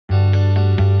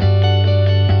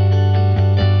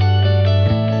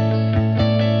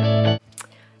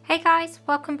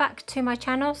welcome back to my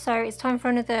channel. So it's time for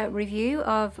another review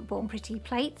of Born Pretty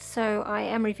plates. So I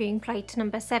am reviewing plate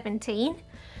number 17,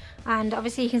 and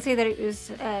obviously you can see that it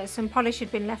was some polish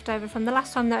had been left over from the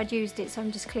last time that I'd used it, so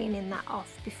I'm just cleaning that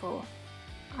off before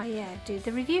I do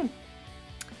the review.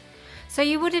 So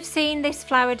you would have seen this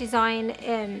flower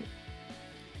design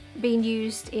being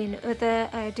used in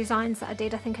other designs that I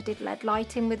did. I think I did lead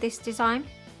lighting with this design.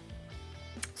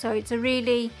 So it's a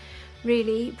really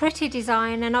pretty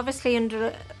design, and obviously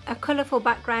under a colourful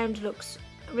background looks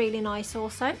really nice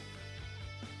also.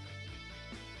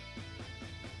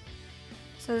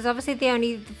 So there's obviously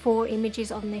only 4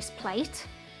 images on this plate,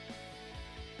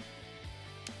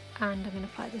 and I'm going to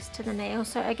apply this to the nail.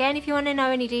 So again, if you want to know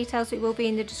any details, it will be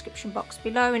in the description box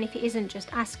below, and if it isn't,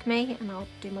 just ask me and I'll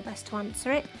do my best to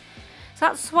answer it. So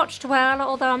that's swatched well,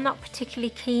 although I'm not particularly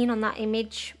keen on that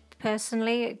image.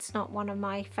 Personally, it's not one of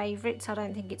my favourites. I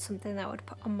don't think it's something that I would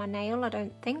put on my nail, I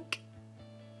don't think.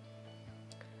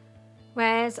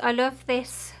 Whereas I love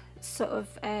this sort of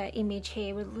image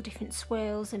here with all the different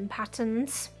swirls and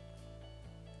patterns.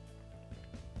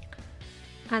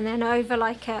 And then over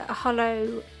like a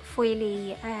hollow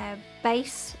foily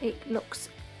base, it looks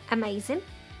amazing.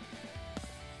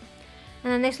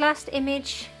 And then this last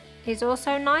image is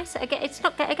also nice. Again,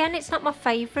 it's not my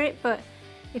favourite, but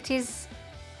it is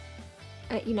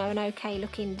you know, an okay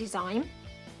looking design,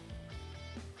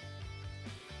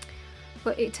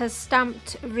 but it has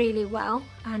stamped really well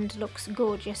and looks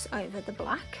gorgeous over the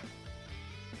black.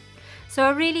 So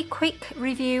a really quick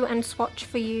review and swatch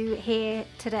for you here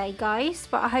today, guys,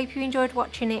 but I hope you enjoyed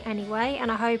watching it anyway, and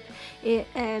I hope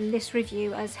this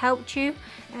review has helped you.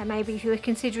 Maybe if you were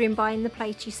considering buying the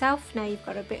plate yourself, now you've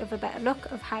got a bit of a better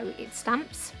look of how it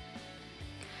stamps.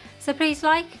 So please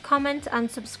like, comment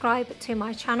and subscribe to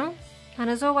my channel. And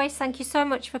as always, thank you so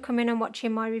much for coming and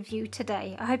watching my review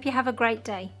today. I hope you have a great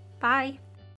day. Bye.